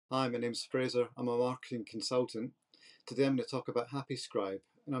Hi, my name's Fraser. I'm a marketing consultant. Today I'm going to talk about Happy Scribe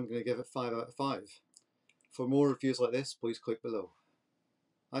and I'm going to give it 5 out of 5. For more reviews like this, please click below.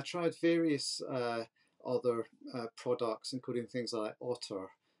 I tried various other products, including things like Otter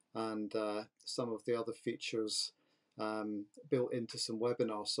and some of the other features built into some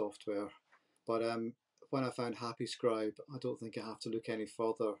webinar software. But when I found Happy Scribe, I don't think I have to look any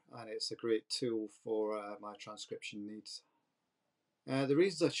further, and it's a great tool for my transcription needs. The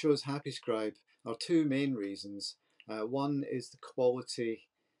reasons I chose Happy Scribe are two main reasons. One is the quality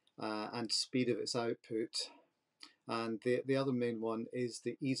and speed of its output, and the other main one is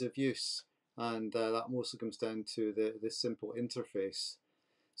the ease of use, and that mostly comes down to the simple interface.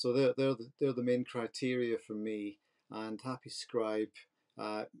 So they're the main criteria for me, and Happy Scribe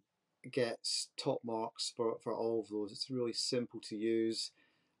gets top marks for all of those. It's really simple to use,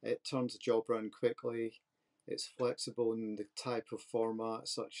 it turns the job around quickly, it's flexible in the type of format,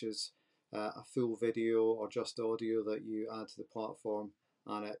 such as a full video or just audio that you add to the platform,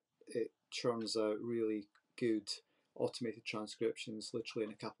 and it churns out really good automated transcriptions literally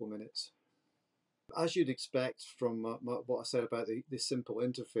in a couple of minutes. As you'd expect from what I said about the simple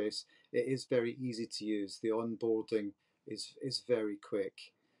interface, it is very easy to use. The onboarding is very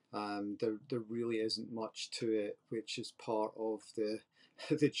quick. There really isn't much to it, which is part of the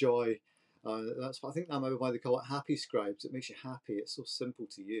the joy. I think that might be why they call it Happy Scribes. It makes you happy. It's so simple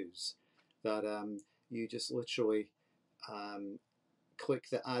to use that you just literally click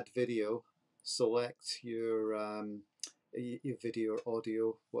the Add Video, select your video or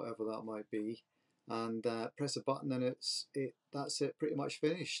audio, whatever that might be, and press a button, and that's it, pretty much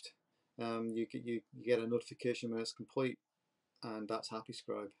finished. You get a notification when it's complete, and that's Happy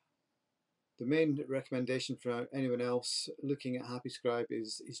Scribe. The main recommendation for anyone else looking at Happy Scribe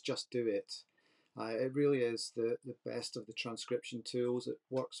is just do it. It really is the best of the transcription tools. It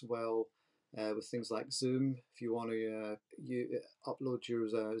works well with things like Zoom if you want to upload your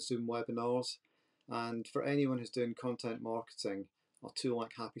Zoom webinars. And for anyone who's doing content marketing, a tool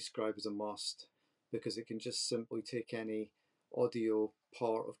like Happy Scribe is a must, because it can just simply take any audio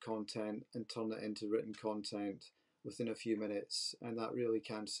part of content and turn it into written content within a few minutes, and that really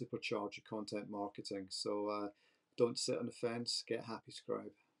can supercharge your content marketing. So don't sit on the fence, get Happy Scribe.